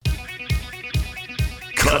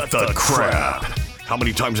Cut the crap. How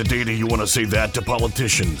many times a day do you want to say that to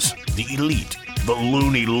politicians, the elite, the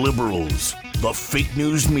loony liberals, the fake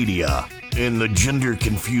news media, and the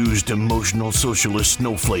gender-confused emotional socialist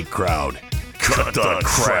snowflake crowd? Cut the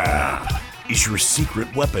crap is your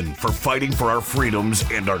secret weapon for fighting for our freedoms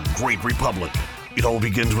and our great republic. It all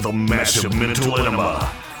begins with a massive mental enema,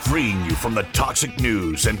 freeing you from the toxic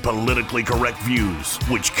news and politically correct views,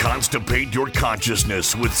 which constipate your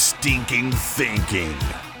consciousness with stinking thinking.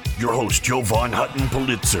 Your host, Jovan Hutton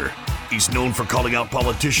Pulitzer. He's known for calling out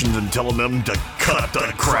politicians and telling them to cut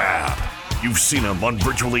the crap. You've seen him on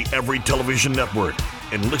virtually every television network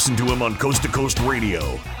and listened to him on Coast to Coast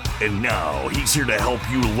Radio. And now he's here to help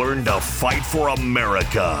you learn to fight for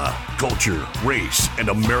America. Culture, race, and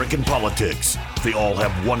American politics. They all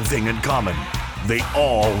have one thing in common. They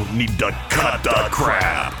all need to cut the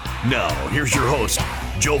crap. Now, here's your host,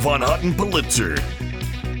 Jovan Hutton Pulitzer.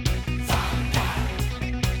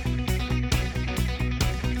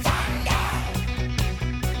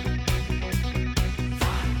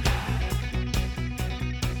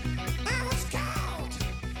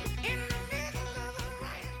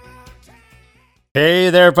 Hey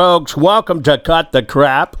there, folks. Welcome to Cut the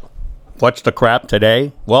Crap. What's the crap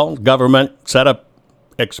today? Well, government, setup,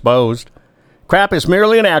 exposed. CRAP is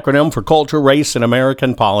merely an acronym for culture, race, and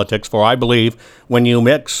American politics, for I believe when you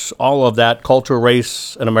mix all of that culture,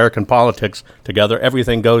 race, and American politics together,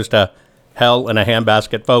 everything goes to hell in a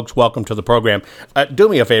handbasket. Folks, welcome to the program. Do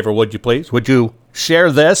me a favor, would you please? Would you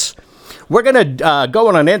share this? We're going to go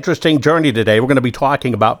on an interesting journey today. We're going to be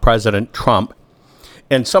talking about President Trump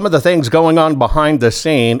and some of the things going on behind the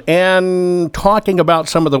scene, and talking about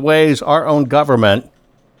some of the ways our own government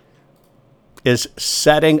is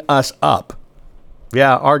setting us up.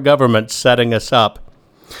 Yeah, our government's setting us up.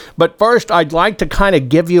 But first, I'd like to kind of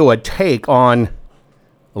give you a take on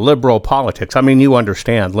liberal politics. I mean, you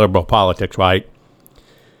understand liberal politics, right?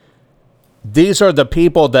 These are the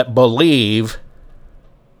people that believe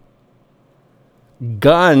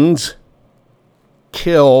guns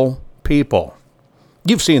kill people.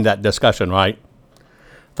 You've seen that discussion, right?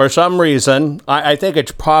 For some reason, I think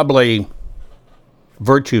it's probably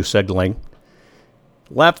virtue signaling.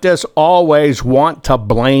 Leftists always want to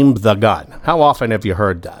blame the gun. How often have you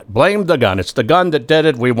heard that? Blame the gun. It's the gun that did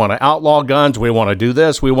it. We want to outlaw guns. We want to do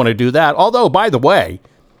this. We want to do that. Although, by the way,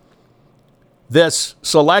 this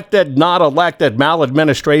selected, not elected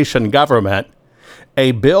maladministration government,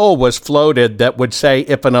 a bill was floated that would say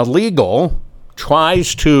if an illegal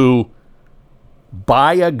tries to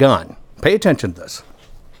buy a gun, pay attention to this.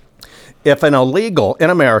 If an illegal in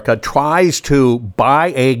America tries to buy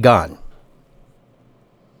a gun,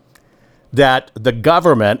 that the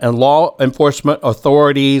government and law enforcement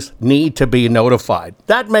authorities need to be notified.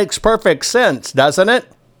 That makes perfect sense, doesn't it?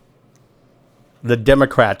 The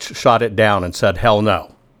Democrats shot it down and said, hell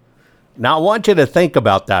no. Now, I want you to think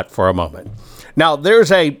about that for a moment. Now,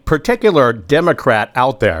 there's a particular Democrat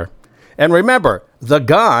out there, and remember, the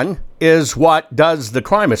gun is what does the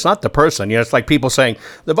crime. It's not the person. You know, it's like people saying,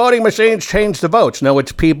 the voting machines change the votes. No,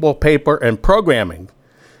 it's people, paper, and programming.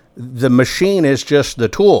 The machine is just the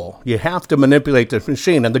tool. You have to manipulate the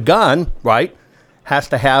machine. And the gun, right, has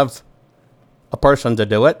to have a person to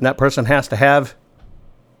do it. And that person has to have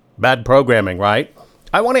bad programming, right?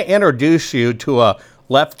 I want to introduce you to a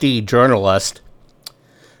lefty journalist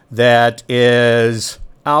that is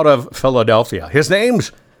out of Philadelphia. His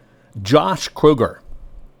name's Josh Kruger.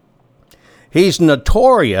 He's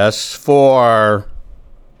notorious for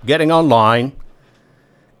getting online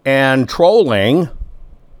and trolling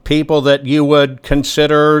people that you would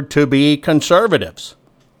consider to be conservatives.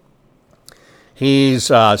 He's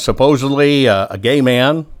supposedly a gay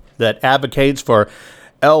man that advocates for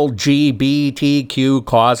LGBTQ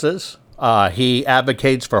causes. He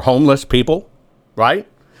advocates for homeless people, right?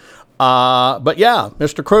 But yeah,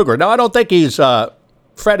 Mr. Kruger. Now, I don't think he's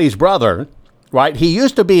Freddie's brother, right? He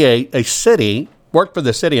used to be a city, worked for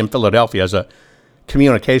the city in Philadelphia as a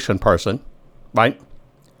communication person, right?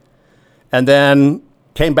 And then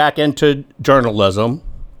came back into journalism,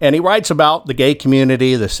 and he writes about the gay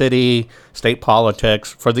community, the city, state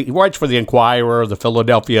politics. He writes for the Inquirer, the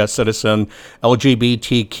Philadelphia Citizen,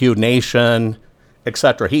 LGBTQ Nation,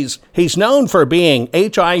 etc. He's known for being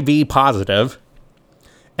HIV positive,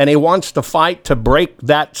 and he wants to fight to break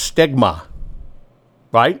that stigma,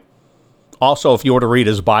 right? Also, if you were to read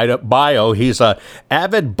his bio, he's an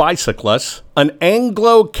avid bicyclist, an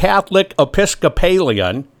Anglo-Catholic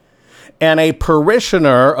Episcopalian, and a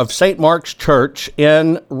parishioner of St. Mark's Church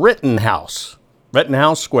in Rittenhouse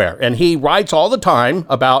Square. And he writes all the time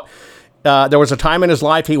about, there was a time in his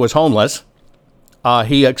life he was homeless.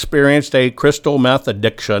 He experienced a crystal meth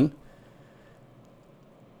addiction.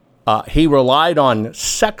 He relied on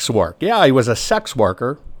sex work. Yeah, he was a sex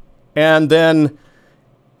worker. And then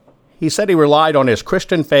he said he relied on his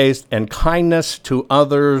Christian faith and kindness to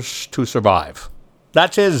others to survive.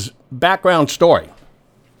 That's his background story.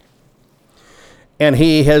 And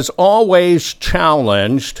he has always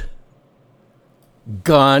challenged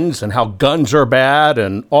guns and how guns are bad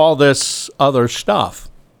and all this other stuff.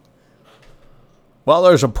 Well,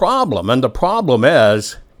 there's a problem, and the problem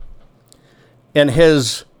is in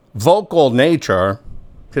his vocal nature.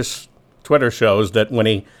 His Twitter shows that when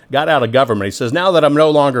he got out of government, he says, now that I'm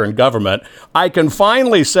no longer in government, I can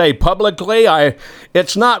finally say publicly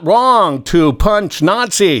it's not wrong to punch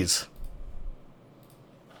Nazis.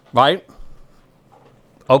 Right?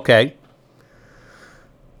 Okay.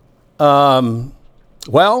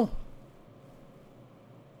 Well,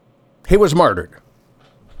 he was murdered.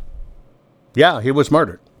 Yeah, he was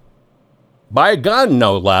murdered. By a gun,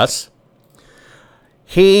 no less.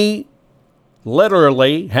 He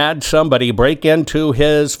literally had somebody break into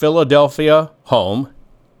his Philadelphia home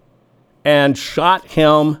and shot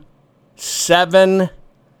him 7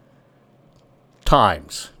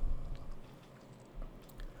 times.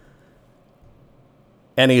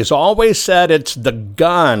 And he's always said it's the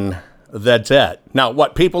gun that's it. Now,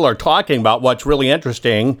 what people are talking about, what's really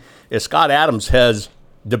interesting, is Scott Adams has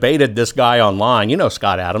debated this guy online. You know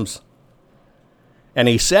Scott Adams. And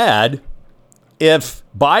he said, if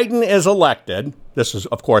Biden is elected, this is,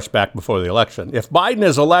 of course, back before the election, if Biden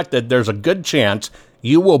is elected, there's a good chance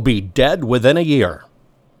you will be dead within a year.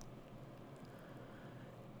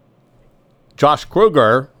 Josh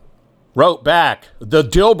Kruger wrote back, the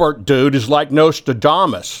Dilbert dude is like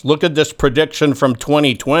Nostradamus. Look at this prediction from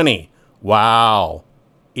 2020. Wow.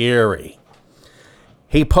 Eerie.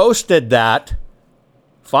 He posted that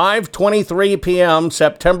 5:23 p.m.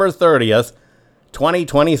 September 30th,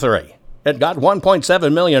 2023. It got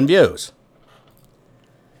 1.7 million views.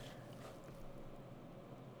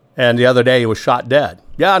 And the other day he was shot dead.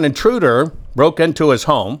 Yeah, an intruder broke into his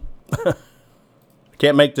home. I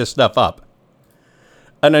can't make this stuff up.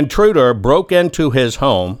 An intruder broke into his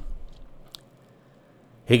home.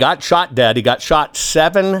 He got shot dead. He got shot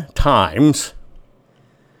 7 times.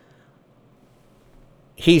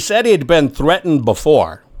 He said he'd been threatened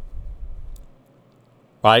before.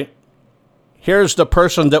 Right? Here's the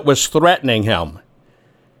person that was threatening him.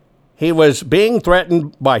 He was being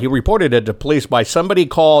threatened he reported it to police by somebody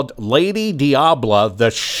called Lady Diabla,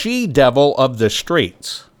 the she-devil of the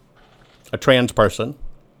streets, a trans person.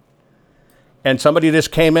 And somebody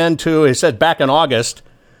just came he said back in August,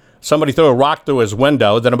 somebody threw a rock through his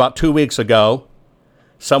window. Then about 2 weeks ago,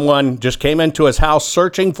 someone just came into his house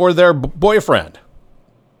searching for their boyfriend.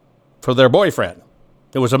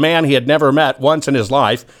 It was a man he had never met once in his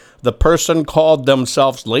life. The person called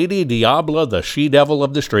themselves Lady Diabla, the she-devil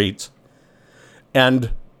of the streets,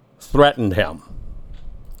 and threatened him.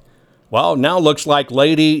 Well, now looks like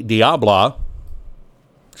Lady Diabla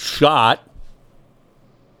shot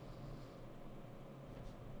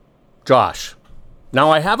Josh.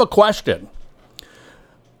 Now, I have a question.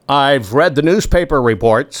 I've read the newspaper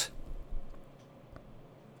reports.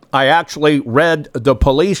 I actually read the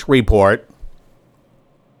police report.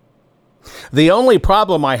 The only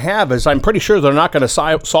problem I have is I'm pretty sure they're not going to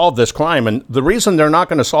solve this crime. And the reason they're not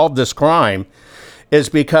going to solve this crime is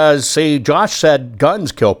because, see, Josh said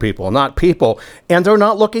guns kill people, not people. And they're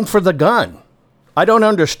not looking for the gun. I don't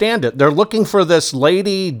understand it. They're looking for this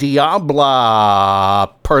Lady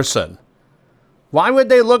Diabla person. Why would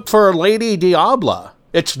they look for Lady Diabla?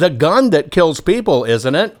 It's the gun that kills people,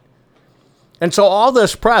 isn't it? And so all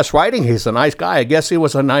this press writing, he's a nice guy. I guess he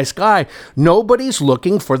was a nice guy. Nobody's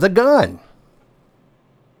looking for the gun.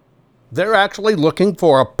 They're actually looking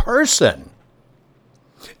for a person.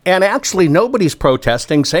 And actually nobody's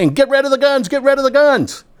protesting saying, get rid of the guns, get rid of the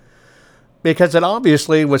guns. Because it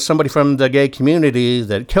obviously was somebody from the gay community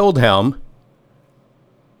that killed him.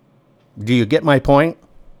 Do you get my point?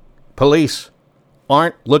 Police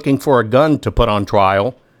aren't looking for a gun to put on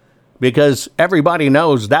trial because everybody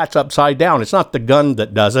knows that's upside down. It's not the gun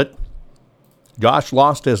that does it. Josh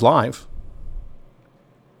lost his life.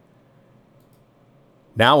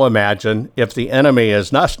 Now imagine if the enemy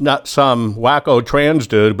is not some wacko trans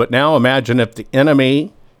dude, but now imagine if the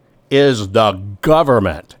enemy is the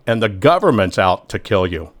government and the government's out to kill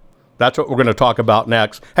you. That's what we're going to talk about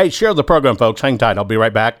next. Hey, share the program, folks. Hang tight. I'll be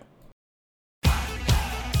right back.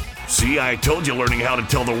 See, I told you learning how to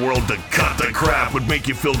tell the world to cut the crap would make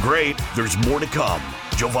you feel great. There's more to come.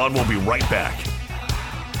 Jovan will be right back.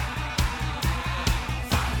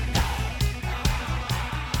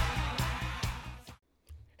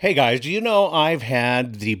 Hey guys, do you know I've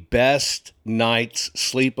had the best night's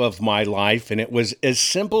sleep of my life, and it was as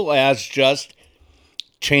simple as just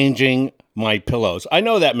changing my pillows. I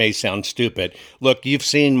know that may sound stupid. Look, you've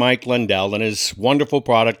seen Mike Lindell and his wonderful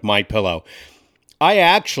product, My Pillow. I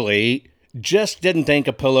actually just didn't think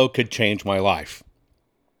a pillow could change my life.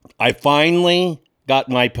 I finally got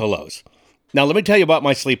My Pillows. Now, let me tell you about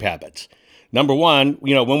my sleep habits. Number one,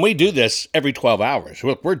 when we do this every 12 hours,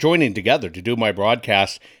 look, we're joining together to do my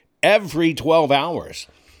broadcast every 12 hours.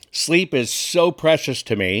 Sleep is so precious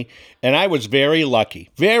to me, and I was very lucky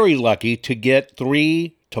to get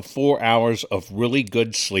 3 to 4 hours of really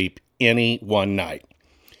good sleep any one night.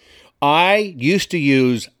 I used to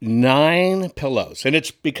use 9 pillows, and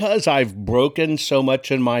it's because I've broken so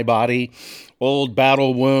much in my body, old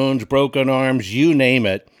battle wounds, broken arms, you name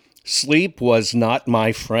it. Sleep was not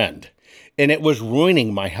my friend, and it was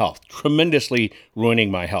ruining my health, tremendously ruining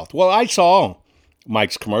my health. Well, I saw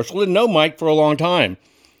Mike's commercial, didn't know Mike for a long time.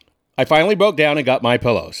 I finally broke down and got My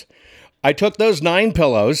Pillows. I took those 9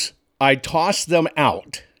 pillows, I tossed them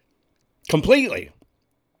out completely.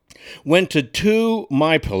 Went to 2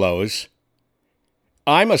 My Pillows.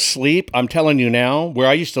 I'm asleep, I'm telling you now, where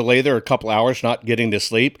I used to lay there a couple hours not getting to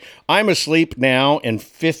sleep. I'm asleep now in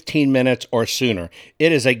 15 minutes or sooner.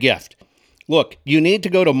 It is a gift. Look, you need to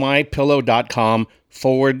go to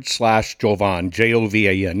mypillow.com/Jovan,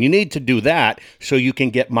 Jovan. You need to do that so you can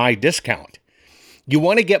get my discount. You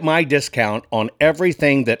want to get my discount on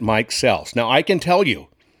everything that Mike sells. Now, I can tell you,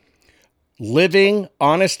 living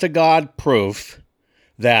honest-to-God proof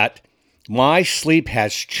that my sleep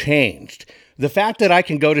has changed. The fact that I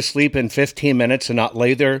can go to sleep in 15 minutes and not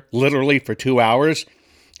lay there literally for 2 hours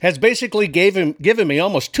has basically given me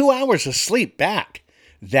almost 2 hours of sleep back.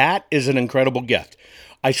 That is an incredible gift.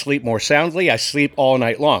 I sleep more soundly. I sleep all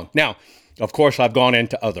night long. Now, of course, I've gone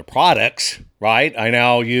into other products, right? I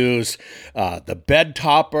now use the bed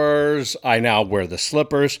toppers. I now wear the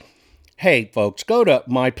slippers. Hey, folks, go to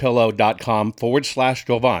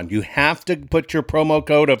mypillow.com/Jovan. You have to put your promo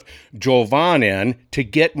code of Jovan in to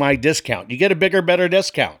get my discount. You get a bigger, better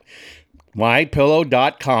discount.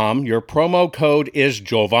 mypillow.com. Your promo code is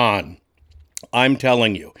Jovan. I'm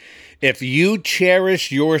telling you, if you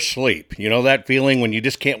cherish your sleep, you know that feeling when you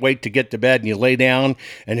just can't wait to get to bed and you lay down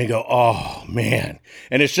and you go, oh, man,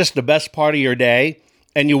 and it's just the best part of your day,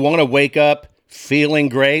 and you want to wake up feeling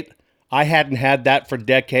great. I hadn't had that for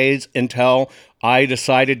decades until I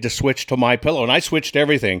decided to switch to My Pillow, and I switched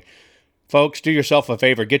everything. Folks, do yourself a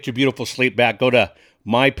favor. Get your beautiful sleep back. Go to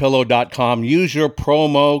mypillow.com. Use your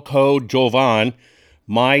promo code Jovan.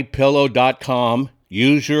 mypillow.com.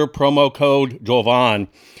 Use your promo code Jovan.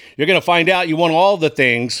 You're going to find out you want all the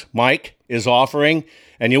things Mike is offering,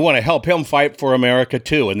 and you want to help him fight for America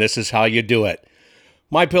too, and this is how you do it.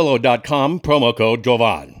 mypillow.com, promo code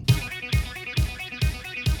Jovan.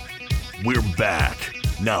 We're back.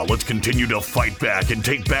 Now let's continue to fight back and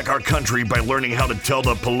take back our country by learning how to tell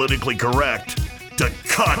the politically correct to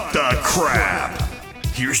cut the crap.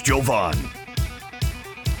 Here's Jovan.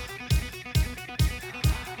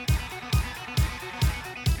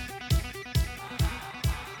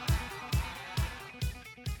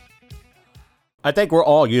 I think we're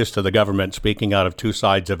all used to the government speaking out of two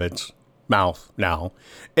sides of its mouth now.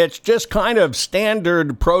 It's just kind of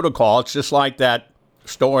standard protocol. It's just like that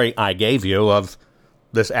story I gave you of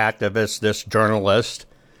this activist, this journalist,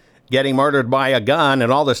 getting murdered by a gun,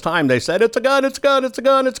 and all this time they said, it's a gun, it's a gun, it's a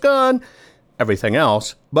gun, it's a gun, everything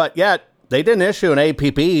else. But yet, they didn't issue an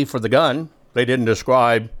APB for the gun. They didn't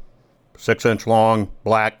describe 6-inch long,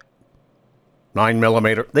 black,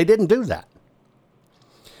 9mm. They didn't do that.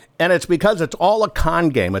 And it's because it's all a con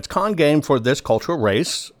game. It's con game for this cultural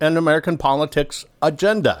race and American politics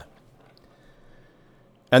agenda.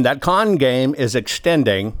 And that con game is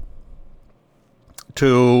extending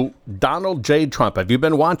to Donald J. Trump. Have you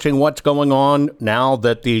been watching what's going on now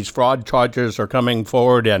that these fraud charges are coming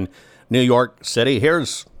forward in New York City?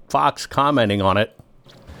 Here's Fox commenting on it.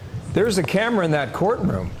 There's a camera in that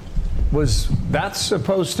courtroom. Was that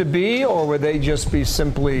supposed to be, or would they just be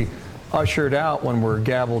simply ushered out when we're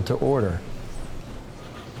gavelled to order?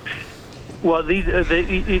 Well,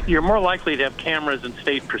 you're more likely to have cameras in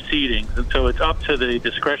state proceedings, and so it's up to the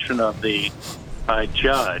discretion of the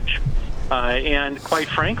judge. And quite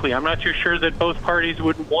frankly, I'm not too sure that both parties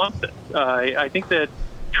would want this. I think that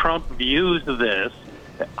Trump views this,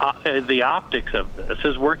 the optics of this,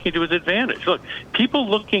 as working to his advantage. Look, people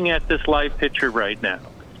looking at this live picture right now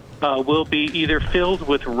will be either filled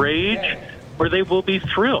with rage or they will be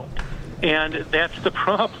thrilled. And that's the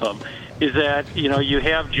problem, is that, you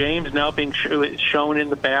have James now being shown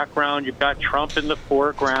in the background. You've got Trump in the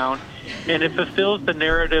foreground. and it fulfills the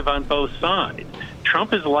narrative on both sides.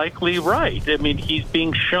 Trump is likely right. I mean, he's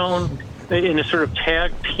being shown in a sort of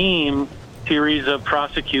tag team series of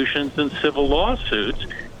prosecutions and civil lawsuits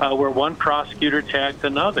where one prosecutor tags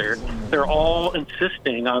another. They're all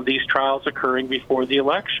insisting on these trials occurring before the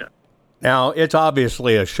election. Now, it's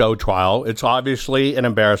obviously a show trial. It's obviously an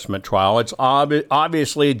embarrassment trial. It's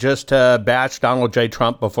obviously just to bash Donald J.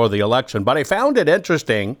 Trump before the election. But I found it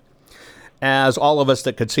interesting, as all of us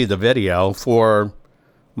that could see the video, for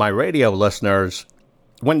my radio listeners,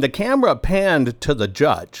 when the camera panned to the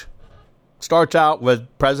judge, starts out with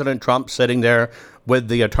President Trump sitting there with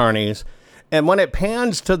the attorneys, and when it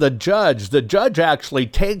pans to the judge actually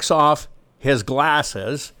takes off his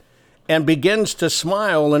glasses and begins to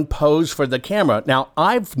smile and pose for the camera. Now,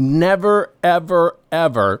 I've never, ever,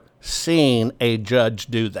 ever seen a judge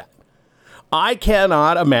do that. I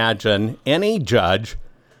cannot imagine any judge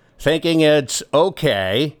thinking it's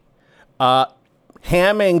okay,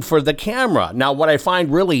 hamming for the camera. Now, what I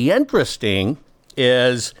find really interesting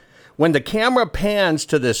is when the camera pans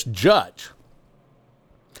to this judge,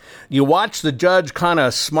 you watch the judge kind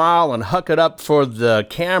of smile and huck it up for the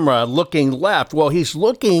camera, looking left. Well, he's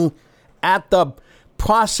looking at the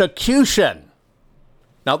prosecution.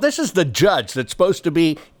 Now, this is the judge that's supposed to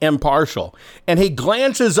be impartial. And he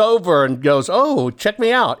glances over and goes, oh, check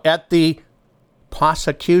me out, at the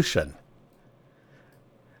prosecution.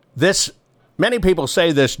 Many people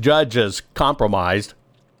say this judge is compromised,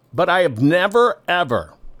 but I have never,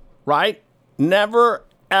 ever, never,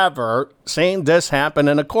 ever seen this happen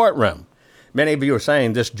in a courtroom. Many of you are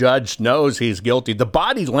saying this judge knows he's guilty. The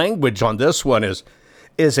body language on this one is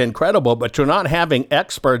incredible, but you're not having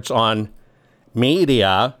experts on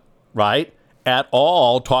media, at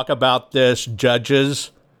all talk about this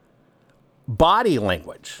judge's body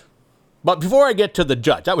language. But before I get to the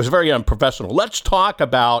judge, that was very unprofessional. Let's talk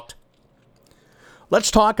about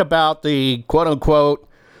the quote unquote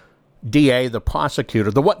DA, the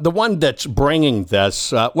prosecutor, the one that's bringing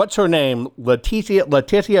this. What's her name?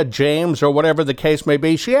 Letitia James, or whatever the case may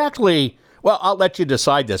be. She actually, well, I'll let you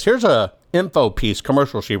decide this. Here's a info piece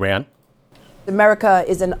commercial she ran. America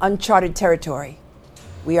is an uncharted territory.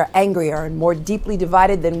 We are angrier and more deeply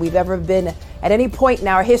divided than we've ever been at any point in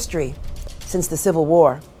our history since the Civil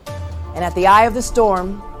War. And at the eye of the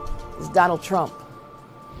storm is Donald Trump,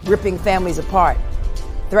 ripping families apart,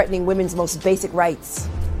 threatening women's most basic rights,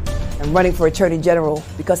 and running for Attorney General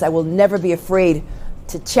because I will never be afraid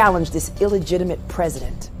to challenge this illegitimate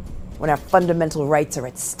president when our fundamental rights are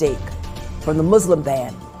at stake. From the Muslim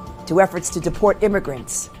ban, to efforts to deport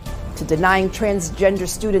immigrants, to denying transgender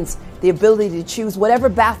students the ability to choose whatever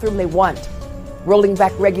bathroom they want, rolling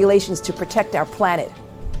back regulations to protect our planet,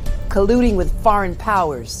 colluding with foreign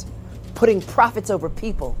powers, putting profits over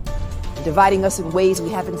people, and dividing us in ways we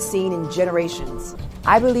haven't seen in generations.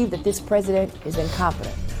 I believe that this president is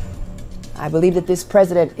incompetent. I believe that this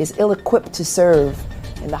president is ill-equipped to serve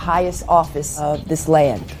in the highest office of this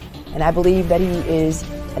land. And I believe that he is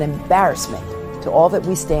an embarrassment to all that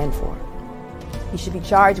we stand for. He should be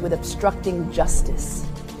charged with obstructing justice.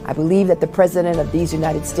 I believe that the president of these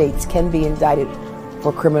United States can be indicted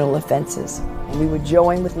for criminal offenses. And we would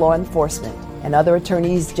join with law enforcement and other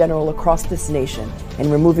attorneys general across this nation in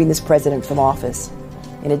removing this president from office.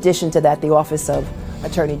 In addition to that, the office of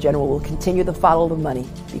Attorney General will continue to follow the money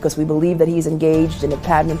because we believe that he's engaged in a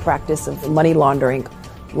pattern and practice of money laundering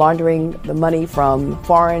the money from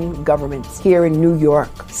foreign governments here in New York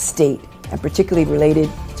State, and particularly related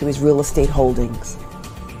to his real estate holdings.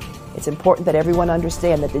 It's important that everyone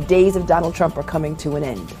understand that the days of Donald Trump are coming to an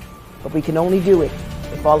end, but we can only do it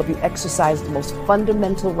if all of you exercise the most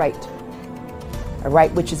fundamental right, a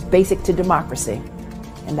right which is basic to democracy,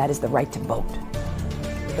 and that is the right to vote.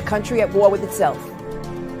 With the country at war with itself,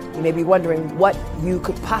 you may be wondering what you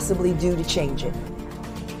could possibly do to change it.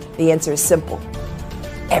 The answer is simple: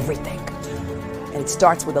 everything. And it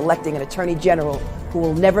starts with electing an Attorney General who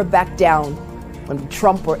will never back down when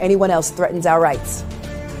Trump or anyone else threatens our rights.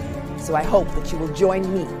 So I hope that you will join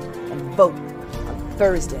me and vote on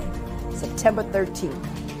Thursday, September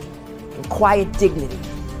 13th, in quiet dignity,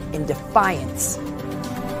 in defiance.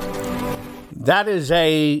 That is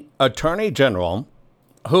a Attorney General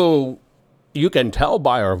who, you can tell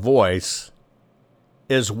by her voice,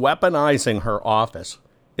 is weaponizing her office.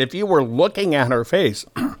 If you were looking at her face,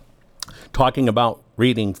 talking about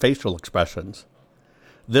reading facial expressions,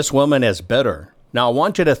 this woman is bitter. Now, I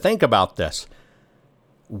want you to think about this.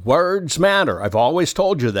 Words matter. I've always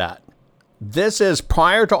told you that. This is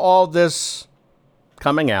prior to all this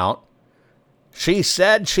coming out. She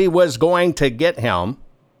said she was going to get him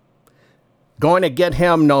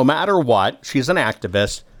no matter what. She's an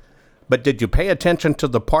activist. But did you pay attention to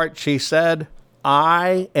the part she said?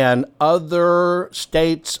 I and other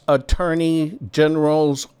states' attorney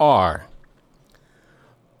generals are.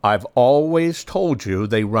 I've always told you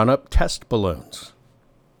they run up test balloons.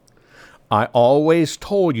 I always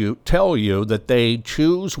tell you that they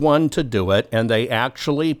choose one to do it and they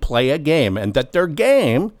actually play a game, and that their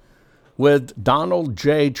game with Donald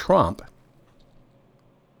J. Trump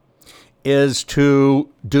is to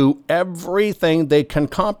do everything they can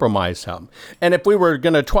compromise him. And if we were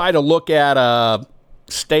going to try to look at a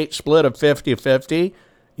state split of 50-50,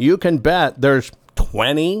 you can bet there's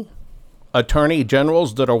 20 attorney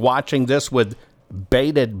generals that are watching this with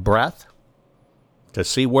bated breath to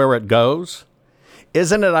see where it goes.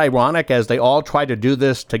 Isn't it ironic, as they all try to do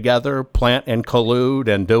this together, plant and collude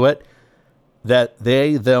and do it, that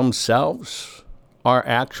they themselves are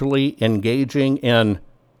actually engaging in,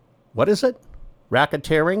 what is it?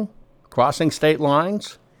 Racketeering? Crossing state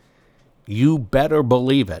lines? You better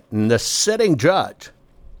believe it. And the sitting judge,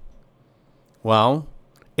 well,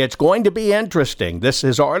 it's going to be interesting. This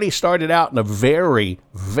has already started out in a very,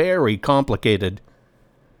 very complicated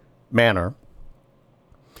manner.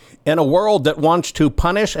 In a world that wants to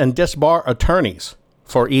punish and disbar attorneys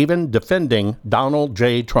for even defending Donald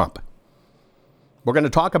J. Trump. We're going to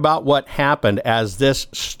talk about what happened as this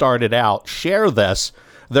started out. Share this.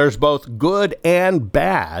 There's both good and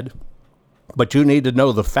bad, but you need to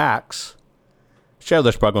know the facts. Share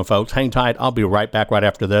this program, folks. Hang tight. I'll be right back right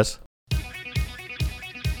after this.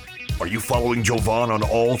 Are you following Jovan on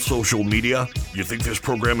all social media? You think this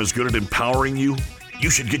program is good at empowering you? You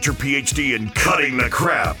should get your PhD in cutting the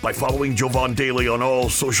crap by following Jovan Daily on all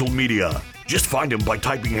social media. Just find him by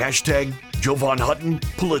typing hashtag Jovan Hutton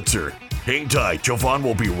Pulitzer. Hang tight. Jovan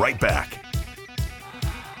will be right back.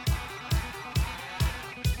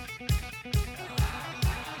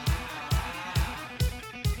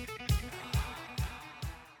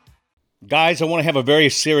 Guys, I want to have a very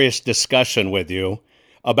serious discussion with you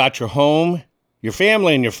about your home, your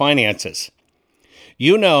family, and your finances.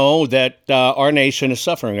 You know that our nation is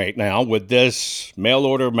suffering right now with this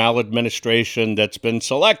mail-order maladministration that's been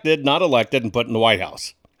selected, not elected, and put in the White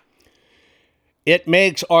House. It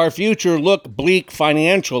makes our future look bleak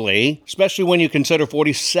financially, especially when you consider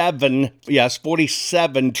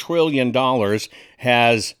 $47 trillion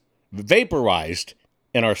has vaporized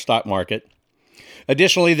in our stock market.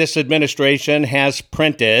 Additionally, this administration has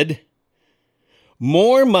printed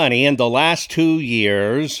more money in the last 2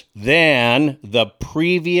 years than the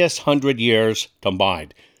previous 100 years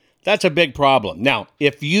combined. That's a big problem. Now,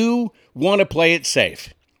 if you want to play it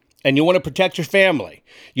safe and you want to protect your family,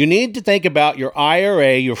 you need to think about your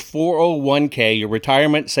IRA, your 401k, your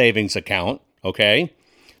retirement savings account, okay?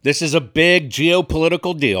 This is a big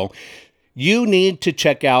geopolitical deal. You need to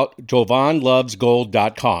check out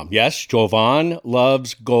JovanLovesGold.com. Yes,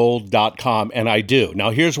 JovanLovesGold.com, and I do.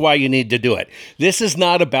 Now, here's why you need to do it. This is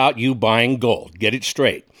not about you buying gold. Get it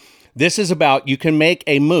straight. This is about you can make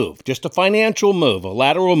a move, just a financial move, a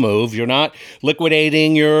lateral move. You're not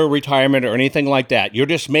liquidating your retirement or anything like that. You're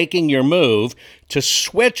just making your move to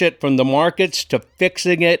switch it from the markets to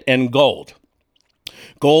fixing it in gold.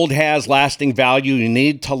 Gold has lasting value. You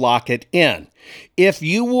need to lock it in. If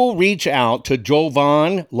you will reach out to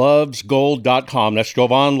JovanLovesGold.com, that's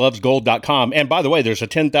JovanLovesGold.com. And by the way, there's a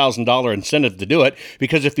 $10,000 incentive to do it,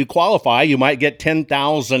 because if you qualify, you might get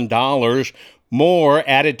 $10,000 more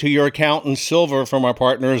added to your account in silver from our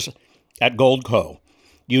partners at Goldco.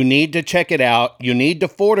 You need to check it out. You need to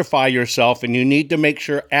fortify yourself, and you need to make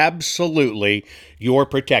sure absolutely you're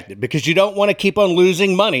protected, because you don't want to keep on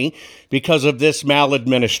losing money because of this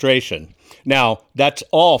maladministration. Now, that's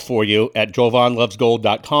all for you at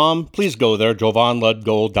JovanLovesGold.com. Please go there,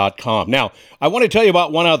 JovanLovesGold.com. Now, I want to tell you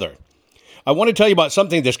about one other. I want to tell you about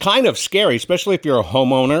something that's kind of scary, especially if you're a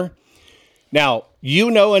homeowner. Now, you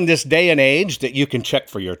know in this day and age that you can check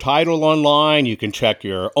for your title online, you can check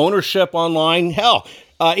your ownership online. Hell,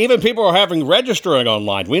 even people are having registering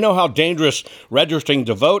online. We know how dangerous registering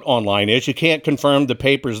to vote online is. You can't confirm the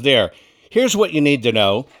papers there. Here's what you need to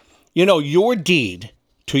know. You know, your deed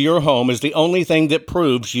to your home is the only thing that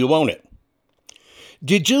proves you own it.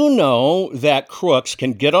 Did you know that crooks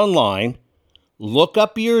can get online, look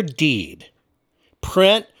up your deed,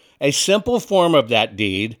 print a simple form of that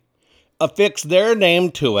deed, affix their name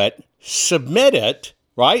to it, submit it,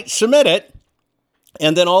 right? Submit it,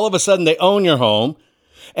 and then all of a sudden they own your home,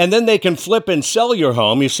 and then they can flip and sell your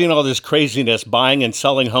home. You've seen all this craziness buying and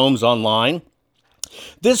selling homes online.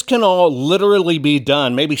 This can all literally be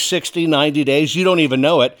done, maybe 60, 90 days, you don't even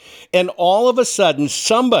know it, and all of a sudden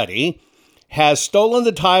somebody has stolen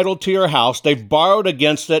the title to your house. They've borrowed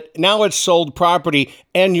against it. Now it's sold property,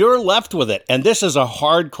 and you're left with it. And this is a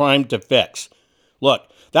hard crime to fix. Look,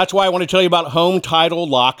 that's why I want to tell you about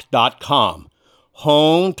HomeTitleLock.com.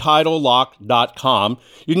 HomeTitleLock.com.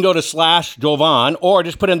 You can go to /Jovan or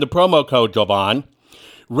just put in the promo code Jovan.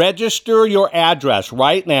 Register your address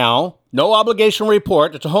right now. No obligation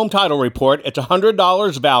report. It's a home title report. It's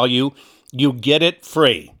 $100 value. You get it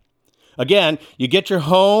free. Again, you get your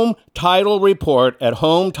home title report at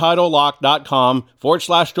HomeTitleLock.com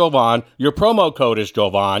 /Jovan. Your promo code is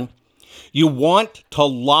Jovan. You want to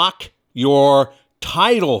lock your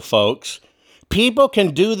title, folks. People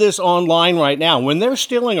can do this online right now. When they're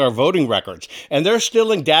stealing our voting records and they're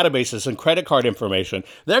stealing databases and credit card information,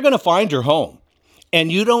 they're going to find your home.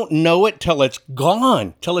 And you don't know it till it's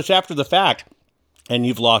gone, till it's after the fact, and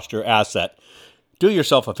you've lost your asset. Do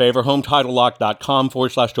yourself a favor, HomeTitleLock.com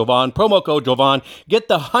 /Jovan, promo code Jovan. Get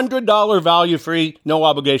the $100 value free, no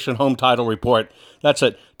obligation home title report. That's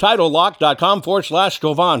it, TitleLock.com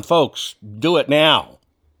 /Jovan. Folks, do it now.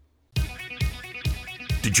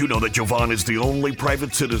 Did you know that Jovan is the only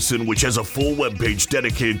private citizen which has a full webpage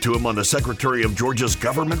dedicated to him on the Secretary of Georgia's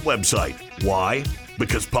government website? Why?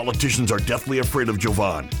 Because politicians are deathly afraid of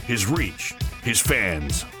Jovan, his reach, his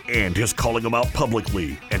fans, and his calling them out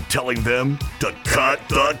publicly and telling them to cut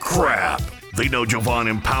the crap. They know Jovan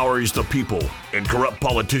empowers the people, and corrupt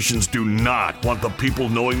politicians do not want the people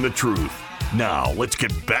knowing the truth. Now, let's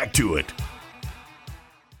get back to it.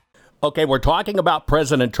 Okay, we're talking about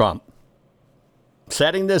President Trump.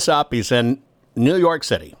 Setting this up, he's in New York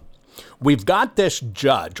City. We've got this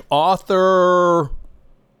judge, Arthur,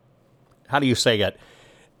 how do you say it?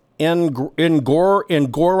 Engoron,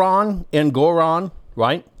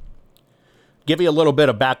 right? Give you a little bit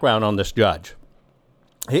of background on this judge.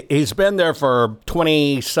 He's been there for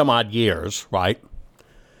 20 some odd years, right?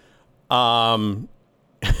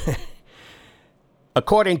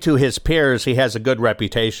 According to his peers, he has a good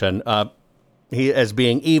reputation. He as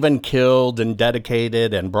being even killed and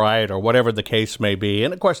dedicated and bright or whatever the case may be.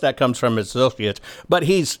 And of course that comes from his associates, but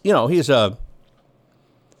he's a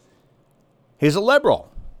liberal,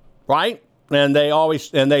 right? And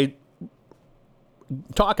they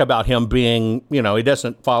talk about him being, he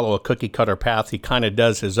doesn't follow a cookie cutter path. He kind of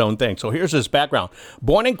does his own thing. So here's his background.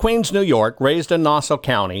 Born in Queens, New York, raised in Nassau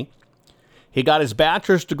County. He got his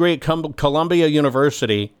bachelor's degree at Columbia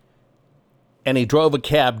University, and he drove a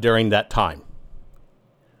cab during that time.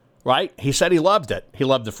 Right? He said he loved it. He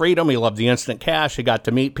loved the freedom. He loved the instant cash. He got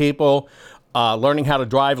to meet people, learning how to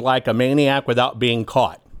drive like a maniac without being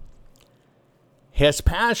caught. His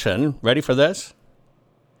passion, ready for this?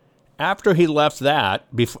 After he left that,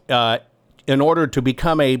 in order to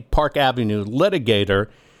become a Park Avenue litigator,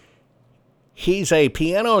 he's a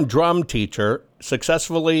piano and drum teacher,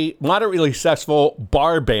 moderately successful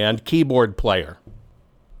bar band keyboard player.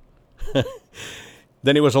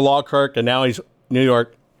 Then he was a law clerk, and now he's New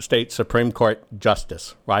York State Supreme Court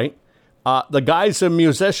Justice, right? The guy's a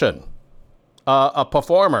musician, a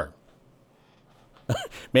performer.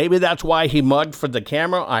 Maybe that's why he mugged for the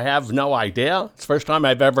camera. I have no idea. It's the first time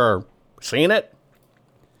I've ever seen it.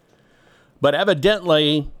 But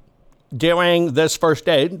evidently, during this first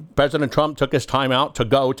day, President Trump took his time out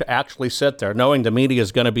to actually sit there, knowing the media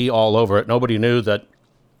is going to be all over it. Nobody knew that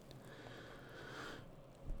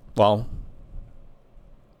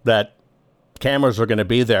cameras are going to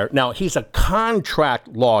be there. Now, he's a contract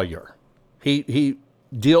lawyer. He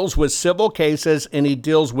deals with civil cases, and he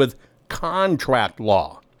deals with contract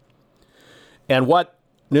law. And what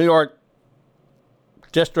New York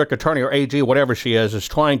District Attorney or AG, whatever she is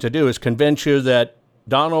trying to do is convince you that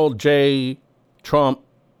Donald J. Trump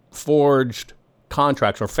forged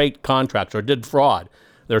contracts or faked contracts or did fraud.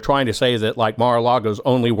 They're trying to say that, like, Mar-a-Lago's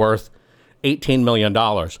only worth $18 million.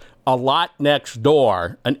 A lot next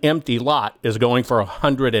door, an empty lot, is going for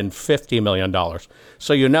 $150 million.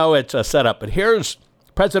 So it's a setup. But here's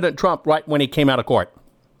President Trump right when he came out of court.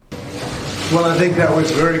 Well, I think that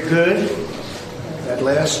was very good. That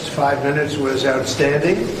last 5 minutes was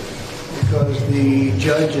outstanding because the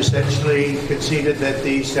judge essentially conceded that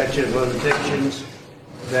the statute of limitations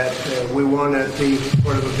that we won at the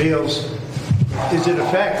Court of Appeals is in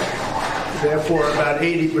effect. Therefore, about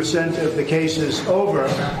 80% of the case is over.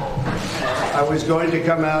 I was going to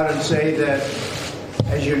come out and say that,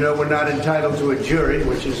 as you know, we're not entitled to a jury,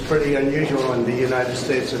 which is pretty unusual in the United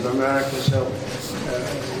States of America. So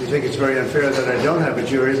I think it's very unfair that I don't have a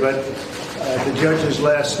jury. But the judge's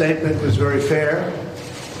last statement was very fair.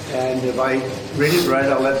 And if I read it right,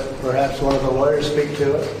 I'll let perhaps one of the lawyers speak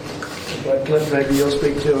to it. But Cliff, maybe you'll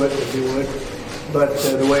speak to it if you would. But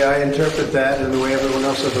the way I interpret that, and the way everyone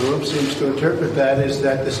else in the room seems to interpret that, is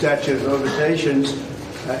that the statute of limitations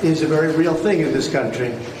is a very real thing in this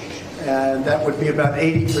country. And that would be about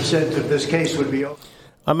 80% of this case would be over.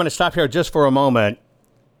 I'm going to stop here just for a moment.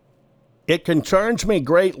 It concerns me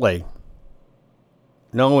greatly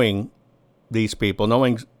knowing these people,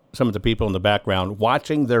 knowing some of the people in the background,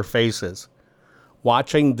 watching their faces,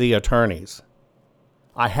 watching the attorneys.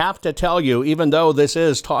 I have to tell you, even though this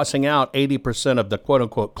is tossing out 80% of the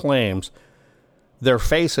quote-unquote claims, their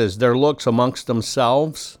faces, their looks amongst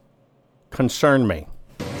themselves concern me.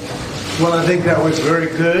 Well, I think that was very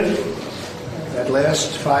good. That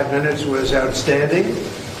last 5 minutes was outstanding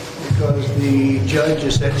because the judge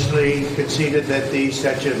essentially conceded that the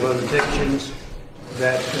statute of limitations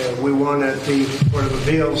that we won at the Court of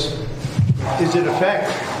Appeals is in effect.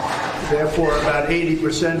 Therefore, about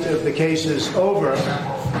 80% of the case is over.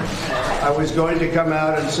 I was going to come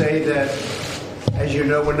out and say that, as you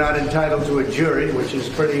know, we're not entitled to a jury, which is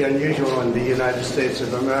pretty unusual in the United States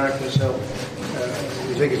of America. So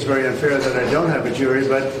we think it's very unfair that I don't have a jury.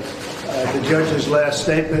 But the judge's last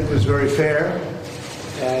statement was very fair.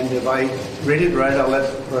 And if I read it right, I'll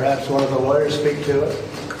let perhaps one of the lawyers speak to it.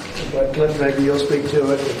 But Cliff, maybe you'll speak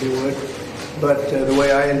to it if you would. But the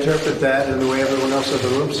way I interpret that, and the way everyone else in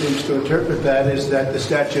the room seems to interpret that, is that the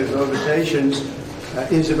statute of limitations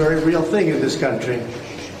is a very real thing in this country.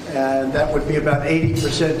 And that would be about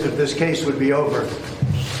 80% of this case would be over.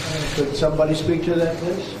 Could somebody speak to that,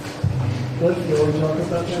 please? Cliff, you want to talk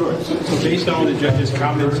about that? Sure. So based on the judge's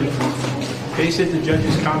comments,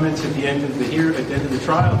 at the end of the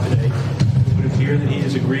trial today, it would appear that he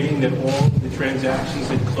is agreeing that all the transactions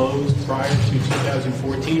that closed prior to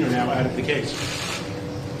 2014 are now out of the case.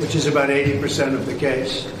 Which is about 80% of the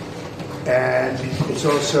case. And it's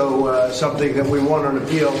also something that we won on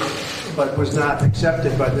appeal, but was not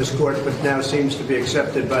accepted by this court, but now seems to be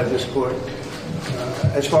accepted by this court.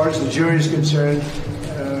 As far as the jury is concerned,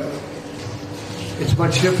 it's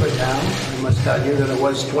much different now. I must tell you that it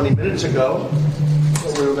was 20 minutes ago.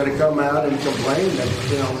 We were going to come out and complain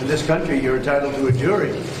that, in this country you're entitled to a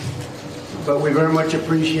jury. But we very much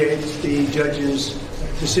appreciate the judge's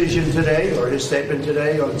decision today, or his statement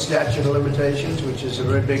today, on statute of limitations, which is a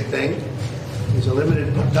very big thing. It's a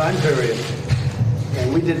limited time period.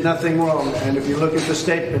 And we did nothing wrong. And if you look at the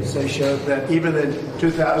statements, they show that even in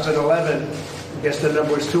 2011, I guess the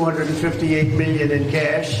number was $258 million in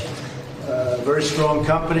cash. Very strong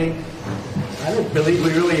company. I don't believe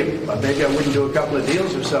we really, maybe I wouldn't do a couple of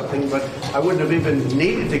deals or something, but I wouldn't have even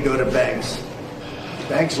needed to go to banks.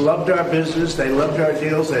 Banks loved our business. They loved our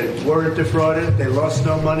deals. They weren't defrauded. They lost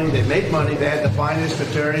no money. They made money. They had the finest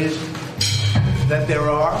attorneys that there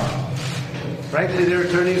are. Frankly, their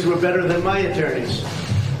attorneys were better than my attorneys.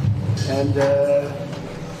 And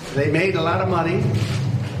they made a lot of money,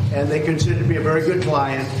 and they considered me a very good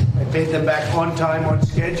client. I paid them back on time, on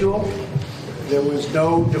schedule. There was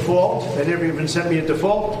no default. They never even sent me a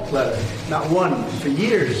default letter. Not one. For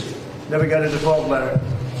years, never got a default letter.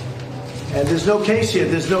 And there's no case here.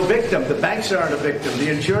 There's no victim. The banks aren't a victim. The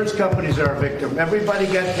insurance companies are a victim. Everybody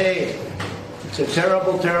got paid. It's a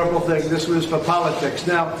terrible, terrible thing. This was for politics.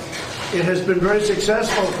 Now, it has been very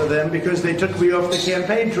successful for them because they took me off the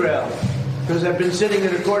campaign trail. Because I've been sitting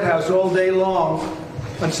in a courthouse all day long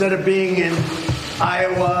instead of being in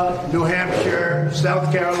Iowa, New Hampshire,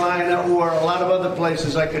 South Carolina, or a lot of other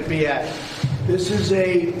places I could be at. This is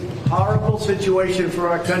a horrible situation for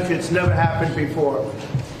our country. It's never happened before.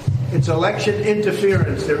 It's election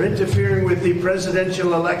interference. They're interfering with the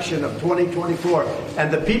presidential election of 2024,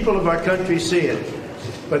 and the people of our country see it.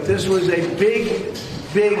 But this was a big,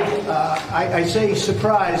 I say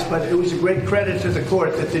surprise, but it was a great credit to the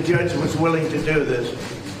court that the judge was willing to do this.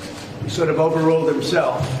 He sort of overruled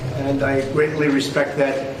himself, and I greatly respect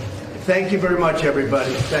that. Thank you very much,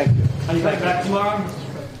 everybody. Thank you. Are you back tomorrow?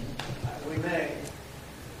 We may.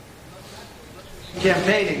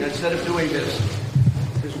 Campaigning instead of doing this.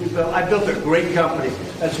 I built a great company.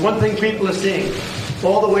 That's one thing people are seeing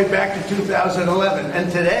all the way back to 2011.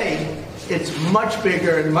 And today, it's much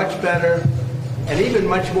bigger and much better and even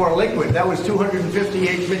much more liquid. That was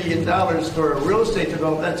 $258 million for a real estate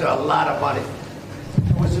development. That's a lot of money.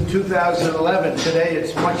 It was in 2011. Today,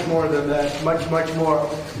 it's much more than that, much, much more.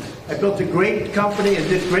 I built a great company and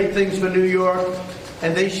did great things for New York,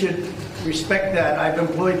 and they should respect that. I've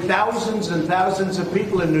employed thousands and thousands of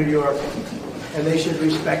people in New York, and they should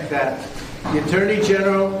respect that. The Attorney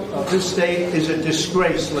General of this state is a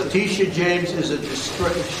disgrace. Letitia James is a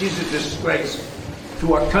disgrace. She's a disgrace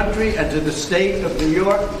to our country and to the state of New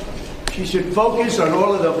York. She should focus on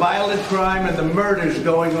all of the violent crime and the murders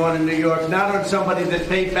going on in New York, not on somebody that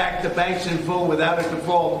paid back the banks in full without a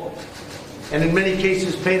default, and in many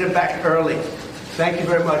cases paid it back early. Thank you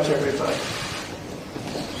very much, everybody.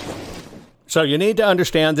 So you need to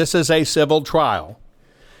understand this is a civil trial.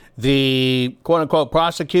 The quote-unquote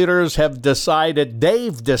prosecutors have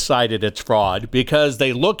decided it's fraud because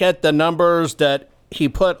they look at the numbers that he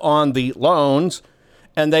put on the loans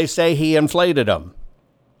and they say he inflated them.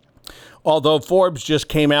 Although Forbes just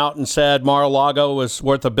came out and said Mar-a-Lago was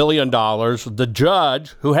worth $1 billion, the judge,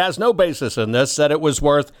 who has no basis in this, said it was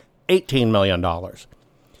worth $18 million.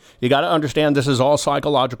 You got to understand this is all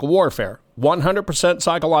psychological warfare, 100%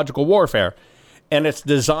 psychological warfare, and it's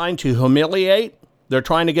designed to humiliate. They're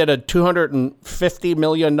trying to get a $250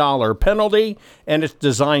 million penalty, and it's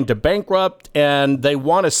designed to bankrupt, and they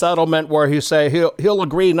want a settlement where he'll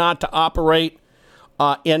agree not to operate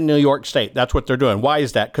in New York State. That's what they're doing. Why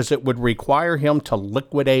is that? Because it would require him to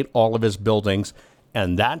liquidate all of his buildings,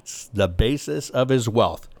 and that's the basis of his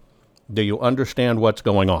wealth. Do you understand what's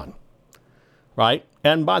going on? Right?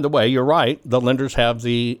 And by the way, you're right. The lenders have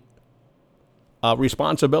the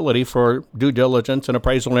responsibility for due diligence and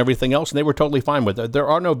appraisal and everything else, and they were totally fine with it. There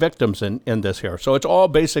are no victims in this here, so it's all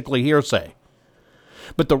basically hearsay.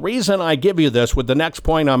 But the reason I give you this with the next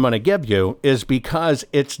point I'm going to give you is because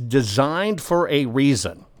it's designed for a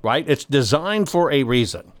reason, right? It's designed for a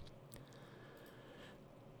reason.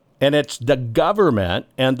 And it's the government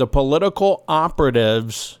and the political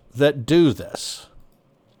operatives that do this.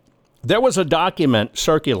 There was a document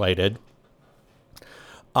circulated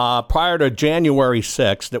prior to January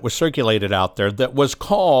 6th that was circulated out there that was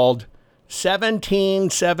called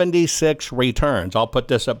 1776 returns. I'll put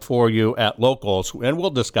this up for you at Locals, and we'll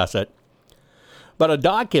discuss it. But a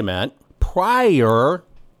document prior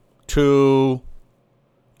to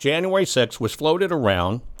January 6th was floated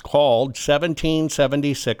around called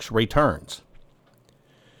 1776 returns.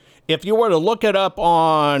 If you were to look it up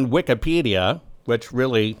on Wikipedia, which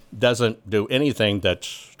really doesn't do anything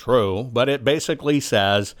that's true, but it basically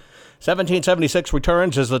says 1776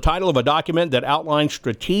 Returns is the title of a document that outlines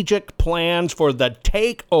strategic plans for the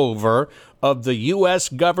takeover of the U.S.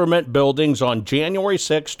 government buildings on January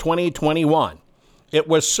 6, 2021. It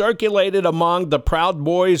was circulated among the Proud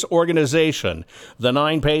Boys organization. The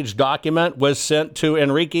 9-page document was sent to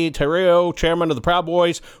Enrique Tarrio, chairman of the Proud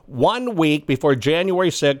Boys, 1 week before January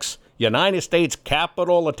 6, United States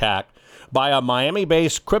Capitol attack by a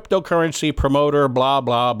Miami-based cryptocurrency promoter, blah,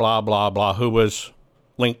 blah, blah, blah, blah, who was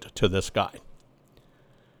linked to this guy.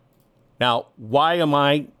 Now, why am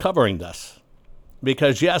I covering this?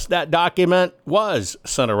 Because, yes, that document was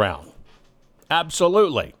sent around.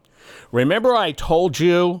 Absolutely. Remember I told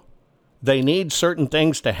you they need certain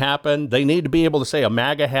things to happen. They need to be able to say a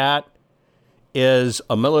MAGA hat is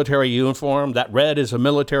a military uniform. That red is a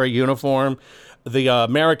military uniform. The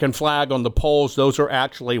American flag on the poles, those are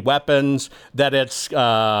actually weapons. That it's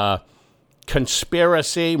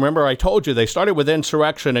conspiracy. Remember, I told you they started with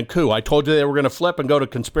insurrection and coup. I told you they were going to flip and go to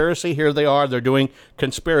conspiracy. Here they are. They're doing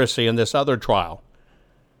conspiracy in this other trial.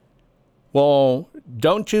 Well,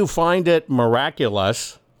 don't you find it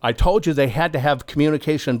miraculous? I told you they had to have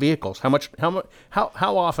communication vehicles.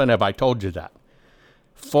 How often have I told you that?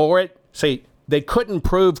 See, they couldn't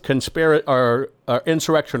prove conspiracy or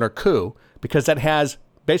insurrection or coup because that has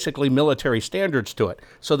basically military standards to it.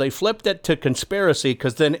 So they flipped it to conspiracy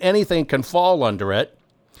because then anything can fall under it.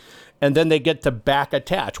 And then they get to back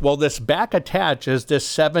attach. Well, this back attach is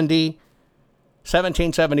this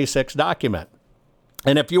 1776 document.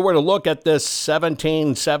 And if you were to look at this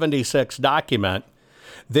 1776 document,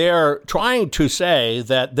 they're trying to say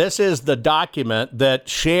that this is the document that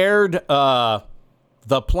shared the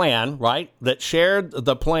plan, right? That shared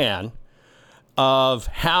the plan of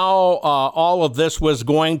how all of this was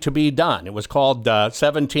going to be done. It was called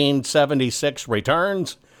 1776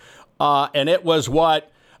 Returns. And it was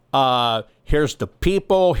what, here's the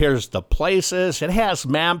people, here's the places. It has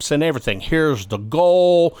maps and everything. Here's the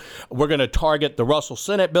goal. We're going to target the Russell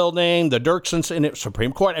Senate building, the Dirksen Senate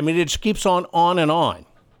Supreme Court. I mean, it just keeps on and on,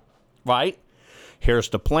 right? Here's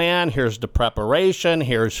the plan. Here's the preparation.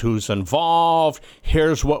 Here's who's involved.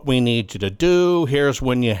 Here's what we need you to do. Here's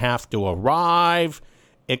when you have to arrive,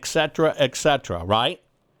 etc., right?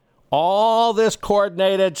 All this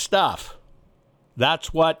coordinated stuff.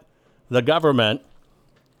 That's what the government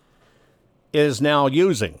is now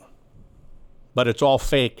using. But it's all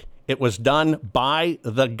fake. It was done by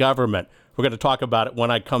the government. We're going to talk about it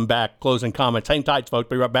when I come back. Closing comments. Hang tight, folks.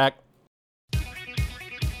 Be right back.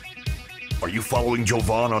 Are you following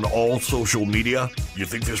Jovan on all social media? You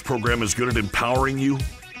think this program is good at empowering you?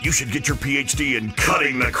 You should get your PhD in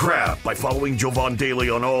cutting the crap by following Jovan Daly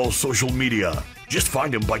on all social media. Just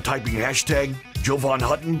find him by typing hashtag Jovan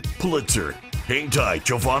Hutton Pulitzer. Hang tight,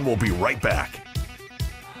 Jovan will be right back.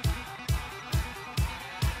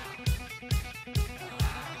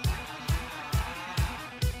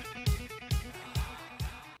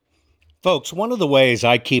 Folks, one of the ways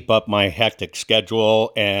I keep up my hectic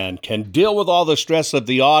schedule and can deal with all the stress of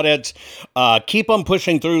the audits, keep on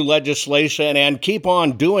pushing through legislation, and keep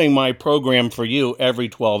on doing my program for you every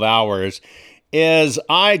 12 hours is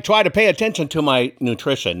I try to pay attention to my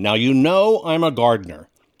nutrition. Now, you know I'm a gardener.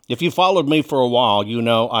 If you followed me for a while, you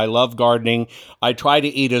know I love gardening. I try to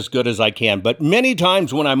eat as good as I can. But many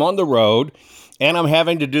times when I'm on the road and I'm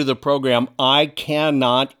having to do the program, I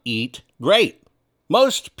cannot eat great.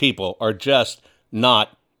 Most people are just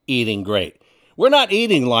not eating great. We're not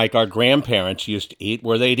eating like our grandparents used to eat,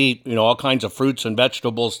 where they'd eat, all kinds of fruits and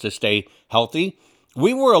vegetables to stay healthy.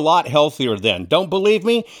 We were a lot healthier then. Don't believe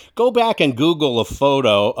me? Go back and Google a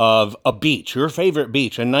photo of a beach, your favorite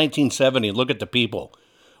beach in 1970. Look at the people.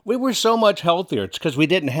 We were so much healthier. It's because we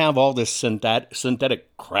didn't have all this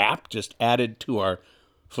synthetic crap just added to our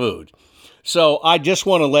food. So I just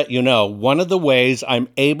want to let you know, one of the ways I'm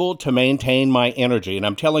able to maintain my energy, and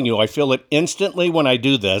I'm telling you, I feel it instantly when I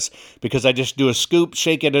do this, because I just do a scoop,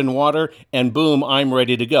 shake it in water, and boom, I'm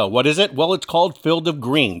ready to go. What is it? Well, it's called Field of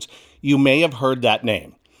Greens. You may have heard that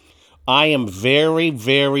name. I am very,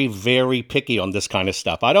 very, very picky on this kind of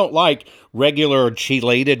stuff. I don't like regular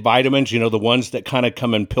chelated vitamins, the ones that kind of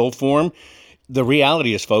come in pill form. The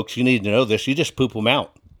reality is, folks, you need to know this, you just poop them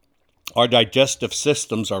out. Our digestive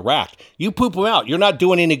systems are racked. You poop them out. You're not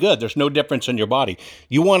doing any good. There's no difference in your body.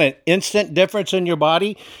 You want an instant difference in your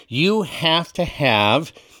body? You have to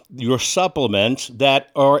have your supplements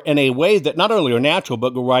that are in a way that not only are natural,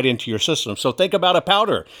 but go right into your system. So think about a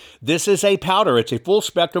powder. This is a powder. It's a full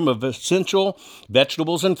spectrum of essential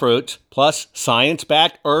vegetables and fruits, plus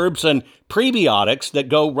science-backed herbs and prebiotics that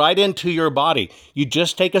go right into your body. You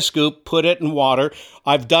just take a scoop, put it in water.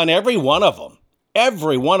 I've done every one of them.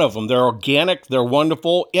 Every one of them. They're organic. They're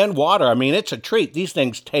wonderful in water. I mean, it's a treat. These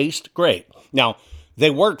things taste great. Now, they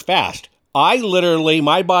work fast.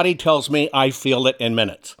 My body tells me I feel it in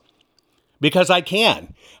minutes because I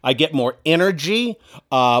can. I get more energy.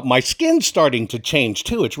 My skin's starting to change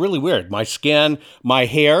too. It's really weird. My skin, my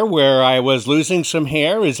hair, where I was losing some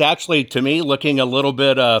hair, is actually, to me, looking a little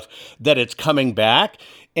bit of that it's coming back.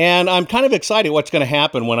 And I'm kind of excited what's going to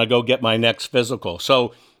happen when I go get my next physical.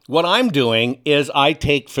 So what I'm doing is I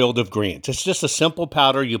take Field of Greens. It's just a simple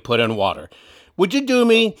powder you put in water. Would you do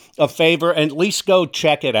me a favor and at least go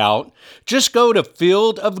check it out? Just go to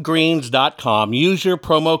fieldofgreens.com. Use your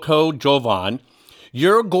promo code Jovan.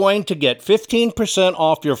 You're going to get 15%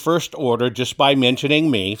 off your first order just by mentioning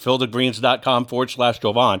me,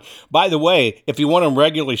 fieldofgreens.com/Jovan. By the way, if you want them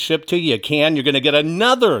regularly shipped to you, you can. You're going to get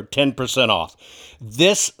another 10% off.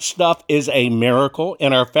 This stuff is a miracle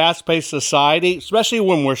in our fast-paced society, especially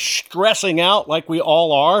when we're stressing out like we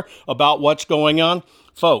all are about what's going on.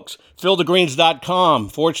 Folks,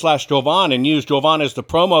 fieldofgreens.com/Jovan and use Jovan as the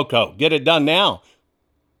promo code. Get it done now.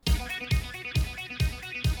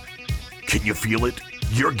 Can you feel it?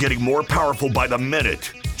 You're getting more powerful by the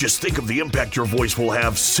minute. Just think of the impact your voice will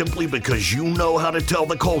have simply because you know how to tell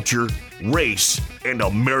the culture, race, and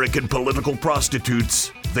American political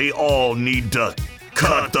prostitutes they all need to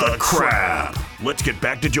cut the crap. Let's get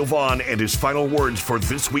back to Jovan and his final words for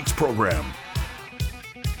this week's program.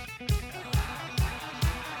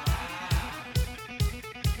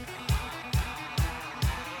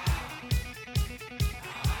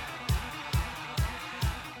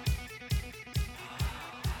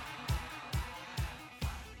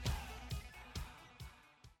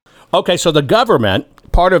 Okay, so the government,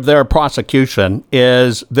 part of their prosecution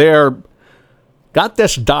is they're got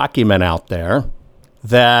this document out there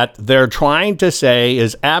that they're trying to say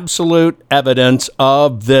is absolute evidence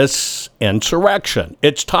of this insurrection.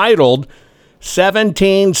 It's titled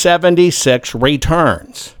 1776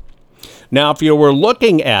 Returns. Now, if you were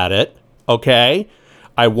looking at it, okay,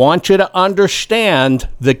 I want you to understand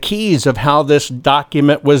the keys of how this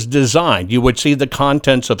document was designed. You would see the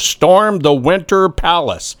contents of Storm the Winter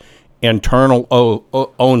Palace, internal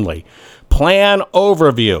only. Plan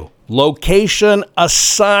overview, location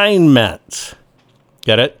assignments.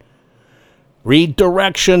 Get it? Read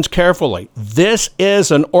directions carefully. This is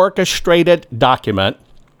an orchestrated document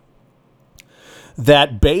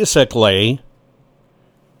that basically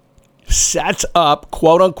sets up,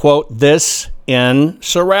 quote unquote, this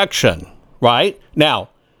insurrection, right? Now,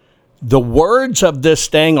 The words of this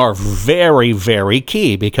thing are very, very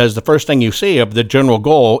key, because the first thing you see of the general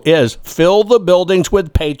goal is fill the buildings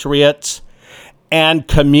with patriots and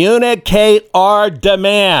communicate our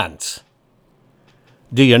demands.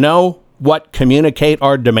 Do you know what communicate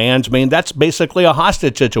our demands mean? That's basically a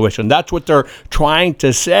hostage situation. That's what they're trying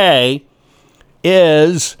to say,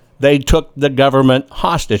 is they took the government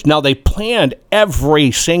hostage. Now, they planned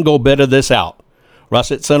every single bit of this out.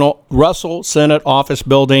 Russell Senate Office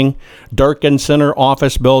Building, Durkin Center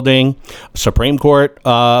Office Building, Supreme Court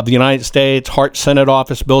of the United States, Hart Senate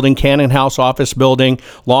Office Building, Cannon House Office Building,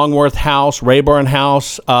 Longworth House, Rayburn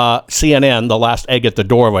House, CNN, the last egg at the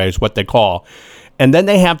doorway is what they call. And then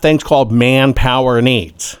they have things called manpower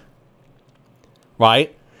needs,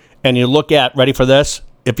 right? And you look at, ready for this?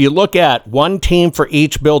 If you look at one team for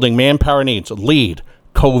each building, manpower needs, lead,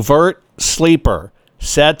 covert sleeper,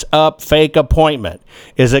 sets up fake appointment,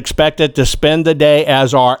 is expected to spend the day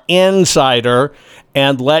as our insider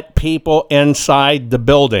and let people inside the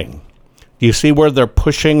building. Do you see where they're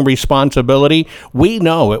pushing responsibility? We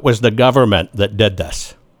know it was the government that did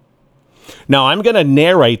this. Now, I'm going to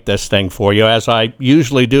narrate this thing for you, as I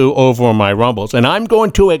usually do over my Rumbles, and I'm going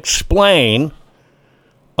to explain,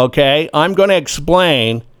 okay? I'm going to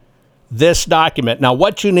explain this document. Now,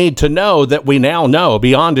 what you need to know that we now know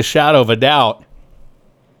beyond a shadow of a doubt,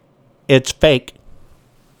 it's fake.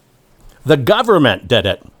 The government did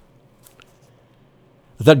it.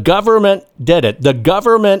 The government did it. The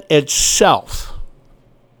government itself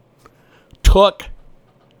took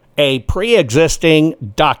a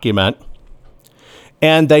pre-existing document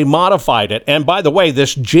and they modified it. And by the way,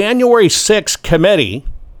 this January 6th committee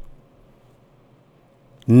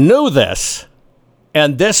knew this,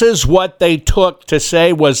 and this is what they took to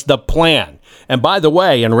say was the plan. And by the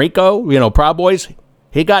way, Enrico, Proud Boys,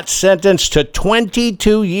 he got sentenced to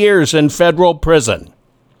 22 years in federal prison.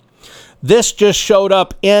 This just showed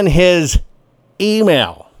up in his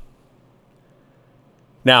email.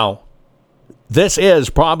 Now, this is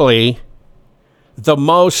probably the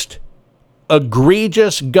most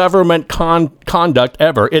egregious government conduct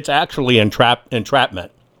ever. It's actually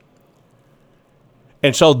entrapment.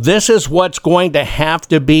 And so this is what's going to have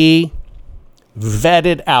to be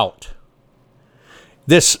vetted out.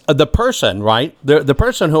 The person, right? The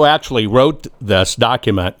person who actually wrote this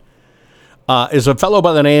document is a fellow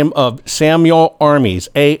by the name of Samuel Armes,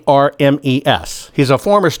 Armes. He's a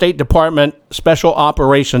former State Department Special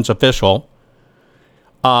Operations official.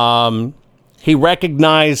 He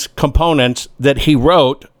recognized components that he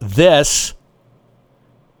wrote this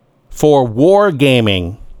for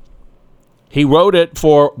wargaming. He wrote it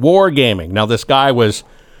for wargaming. Now, this guy was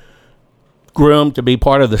groomed to be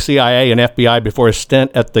part of the CIA and FBI before his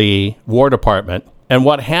stint at the War Department. And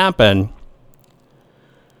what happened,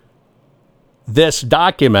 this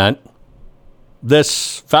document,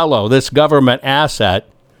 this fellow, this government asset,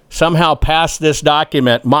 somehow passed this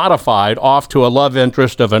document modified off to a love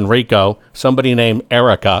interest of Enrico, somebody named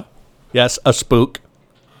Erica. Yes, a spook,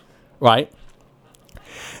 right?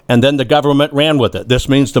 And then the government ran with it. This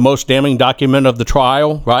means the most damning document of the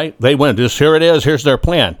trial, right? They went, here it is, here's their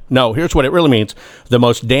plan. No, here's what it really means. The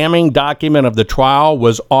most damning document of the trial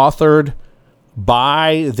was authored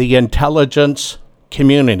by the intelligence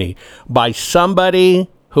community, by somebody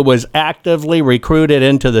who was actively recruited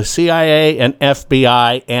into the CIA and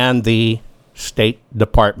FBI and the State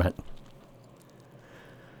Department.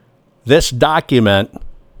 This document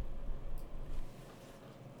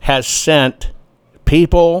has sent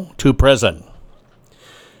people to prison,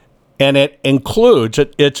 and it includes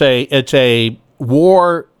it's a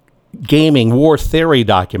war gaming, war theory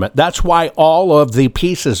document. That's why all of the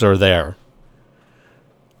pieces are there.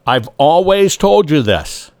 I've always told you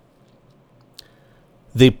this.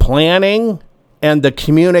 The planning and the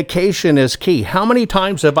communication is key. How many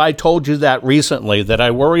times have I told you that recently, that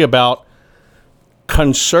I worry about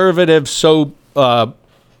conservative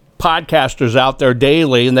podcasters out there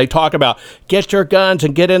daily, and they talk about get your guns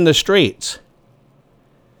and get in the streets.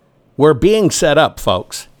 We're being set up,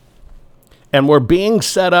 folks. And we're being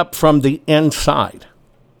set up from the inside.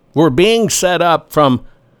 We're being set up from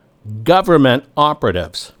government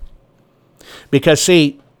operatives. Because,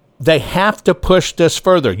 see, they have to push this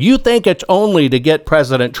further. You think it's only to get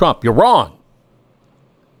President Trump. You're wrong.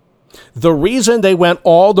 The reason they went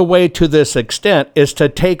all the way to this extent is to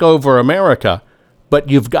take over America. But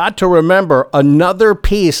you've got to remember, another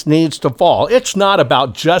piece needs to fall. It's not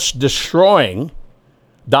about just destroying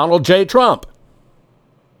Donald J. Trump.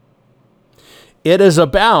 It is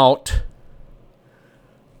about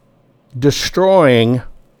destroying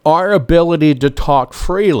our ability to talk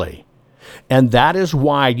freely. And that is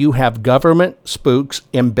why you have government spooks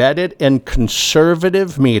embedded in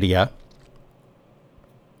conservative media,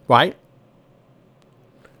 right?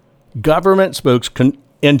 Government spooks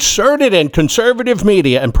inserted in conservative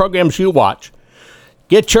media and programs you watch.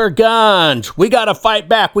 Get your guns. We got to fight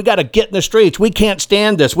back. We got to get in the streets. We can't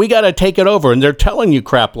stand this. We got to take it over. And they're telling you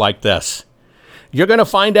crap like this. You're going to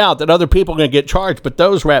find out that other people are going to get charged, but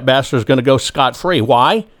those rat bastards are going to go scot-free.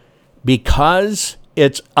 Why? Because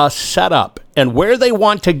it's a setup. And where they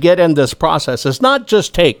want to get in this process is not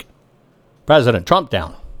just take President Trump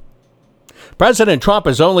down. President Trump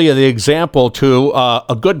is only the example to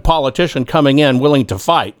a good politician coming in willing to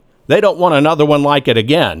fight. They don't want another one like it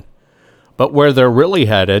again. But where they're really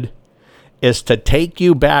headed is to take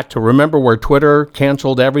you back to, remember where Twitter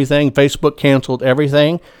canceled everything, Facebook canceled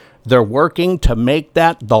everything? They're working to make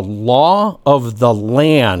that the law of the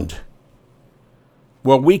land,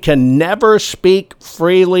 where we can never speak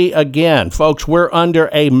freely again. Folks, we're under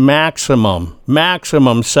a maximum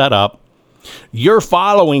setup. You're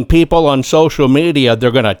following people on social media. They're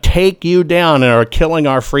going to take you down and are killing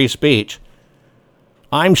our free speech.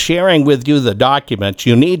 I'm sharing with you the documents.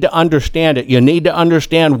 You need to understand it. You need to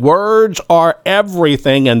understand words are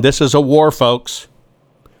everything, and this is a war, folks.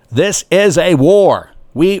 This is a war.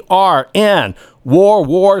 We are in World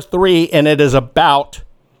War III, and it is about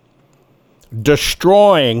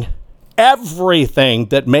destroying everything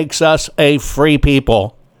that makes us a free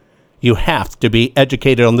people. You have to be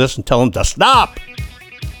educated on this and tell them to stop.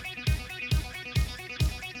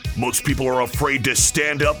 Most people are afraid to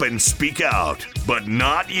stand up and speak out, but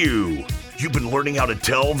not you. You've been learning how to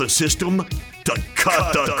tell the system to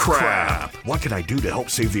cut the crap. What can I do to help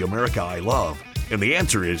save the America I love? And the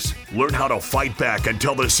answer is learn how to fight back and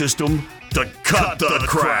tell the system to cut the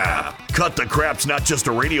crap. Cut the Crap's not just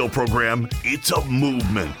a radio program, it's a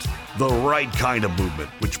movement. The right kind of movement,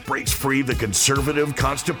 which breaks free the conservative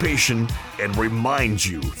constipation and reminds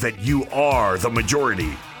you that you are the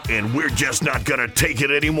majority. And we're just not gonna take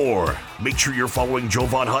it anymore. Make sure you're following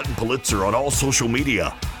Jovan Hutton Pulitzer on all social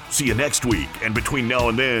media. See you next week, and between now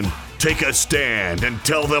and then, take a stand and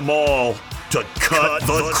tell them all to cut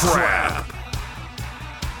the crap.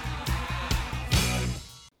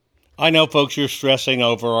 I know, folks, you're stressing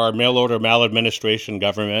over our mail-order maladministration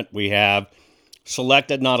government. We have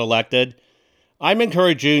selected, not elected. I'm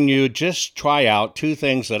encouraging you, just try out 2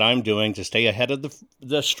 things that I'm doing to stay ahead of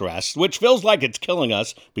the stress, which feels like it's killing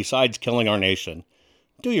us, besides killing our nation.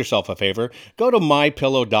 Do yourself a favor. Go to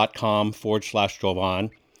mypillow.com/Jovan.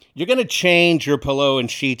 You're going to change your pillow and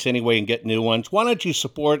sheets anyway and get new ones. Why don't you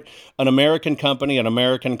support an American company, an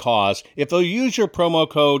American cause? If they'll use your promo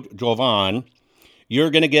code Jovan, you're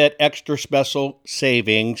going to get extra special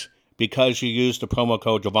savings because you used the promo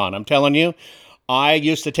code Jovan. I'm telling you, I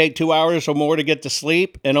used to take 2 hours or more to get to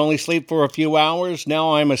sleep and only sleep for a few hours.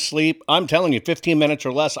 Now I'm asleep. I'm telling you, 15 minutes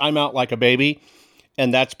or less, I'm out like a baby.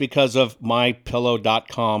 And that's because of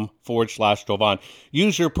mypillow.com/Jovan.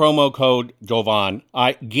 Use your promo code Jovan.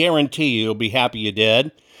 I guarantee you'll be happy you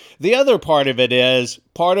did. The other part of it is,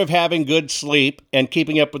 part of having good sleep and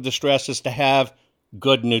keeping up with the stress is to have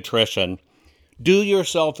good nutrition. Do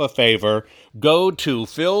yourself a favor. Go to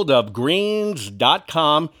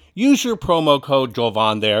fieldofgreens.com. Use your promo code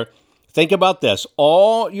Jovan there. Think about this.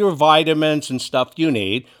 All your vitamins and stuff you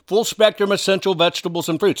need, full spectrum essential vegetables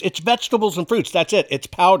and fruits. It's vegetables and fruits. That's it. It's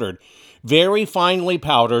powdered. Very finely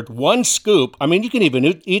powdered. 1 scoop. I mean, you can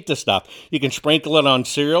even eat the stuff. You can sprinkle it on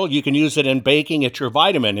cereal. You can use it in baking. It's your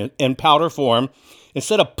vitamin in powder form.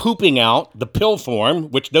 Instead of pooping out the pill form,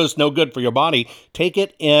 which does no good for your body, take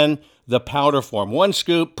it in the powder form. 1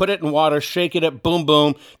 scoop, put it in water, shake it, boom,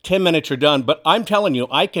 boom, 10 minutes, you're done. But I'm telling you,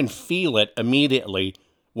 I can feel it immediately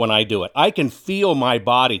when I do it. I can feel my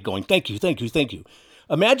body going, thank you, thank you, thank you.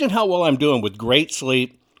 Imagine how well I'm doing with great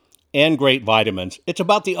sleep and great vitamins. It's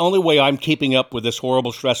about the only way I'm keeping up with this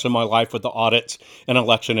horrible stress in my life with the audits and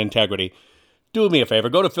election integrity. Do me a favor.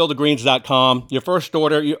 Go to fieldofgreens.com. Your first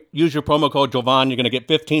order, use your promo code Jovan. You're going to get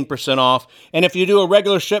 15% off. And if you do a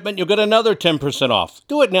regular shipment, you'll get another 10% off.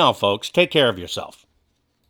 Do it now, folks. Take care of yourself.